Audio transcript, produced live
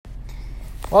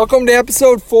Welcome to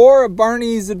episode 4 of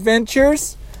Barney's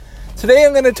Adventures. Today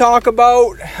I'm going to talk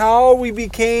about how we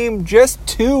became just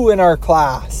 2 in our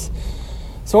class.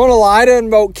 So in Elida, in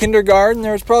about kindergarten,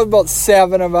 there was probably about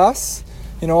 7 of us.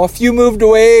 A few moved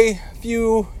away, a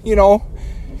few,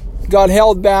 got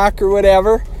held back or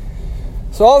whatever.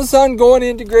 So all of a sudden, going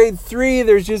into grade 3,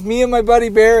 there's just me and my buddy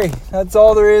Barry. That's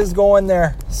all there is going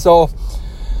there. So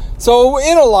in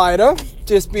Elida,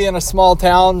 just being a small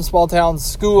town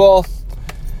school,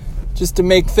 just to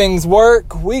make things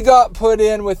work, we got put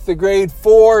in with the grade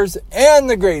 4s and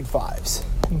the grade 5s.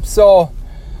 So,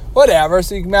 whatever.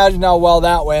 So you can imagine how well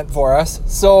that went for us.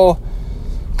 So,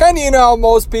 kind of, how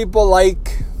most people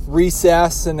like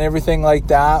recess and everything like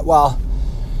that. Well,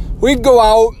 we'd go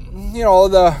out,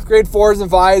 the grade 4s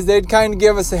and 5s, they'd kind of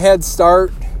give us a head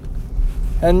start.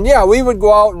 And yeah, we would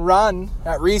go out and run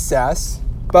at recess,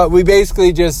 but we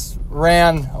basically just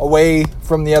ran away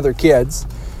from the other kids,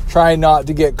 trying not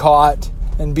to get caught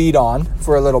and beat on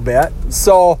for a little bit.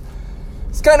 So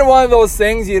it's kind of one of those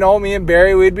things, me and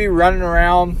Barry, we'd be running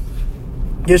around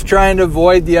just trying to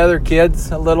avoid the other kids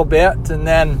a little bit. And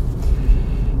then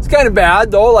it's kind of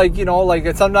bad though, like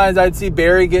sometimes I'd see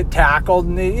Barry get tackled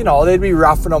and they'd be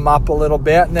roughing him up a little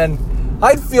bit, and then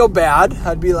I'd feel bad.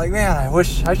 I'd be like, man, I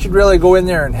wish I should really go in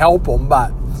there and help him.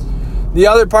 But the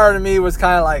other part of me was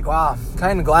kind of like, wow, I'm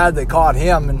kind of glad they caught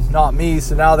him and not me.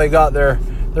 So now they got their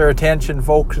attention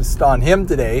focused on him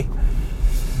today.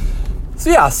 So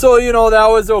yeah, that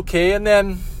was okay. And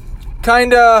then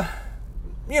kind of,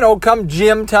 come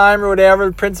gym time or whatever,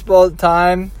 the principal at the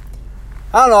time,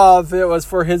 I don't know if it was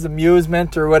for his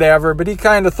amusement or whatever, but he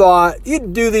kind of thought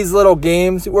he'd do these little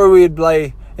games where we'd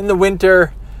play in the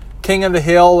winter, King of the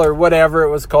Hill or whatever it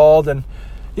was called. And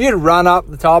you'd run up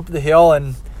the top of the hill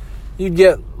and you'd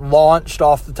get launched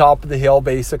off the top of the hill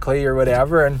basically or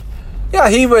whatever. And yeah,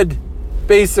 he would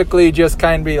basically just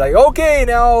kind of be like, okay,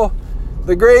 now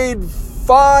the grade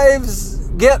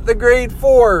 5s get the grade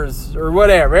 4s or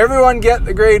whatever. Everyone get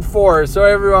the grade 4s. So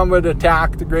everyone would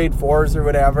attack the grade 4s or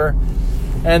whatever.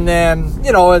 And then,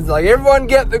 it's like, everyone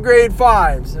get the grade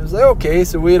 5s. It was like, okay,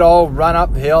 so we'd all run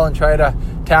up the hill and try to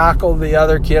tackle the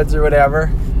other kids or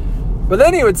whatever. But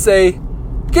then he would say,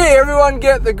 okay, everyone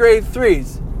get the grade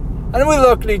 3s. And we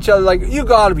looked at each other like, you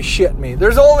gotta be shitting me.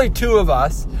 There's only 2 of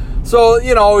us. So,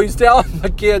 he's telling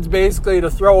the kids basically to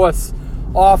throw us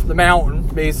off the mountain,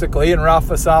 basically, and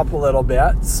rough us up a little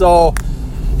bit. So,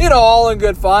 all in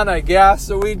good fun, I guess.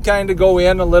 So we'd kind of go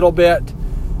in a little bit,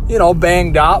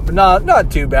 banged up, but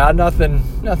not too bad,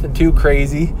 nothing too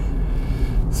crazy.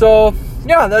 So,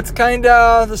 yeah, that's kind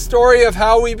of the story of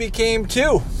how we became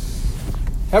 2.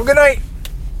 Have a good night.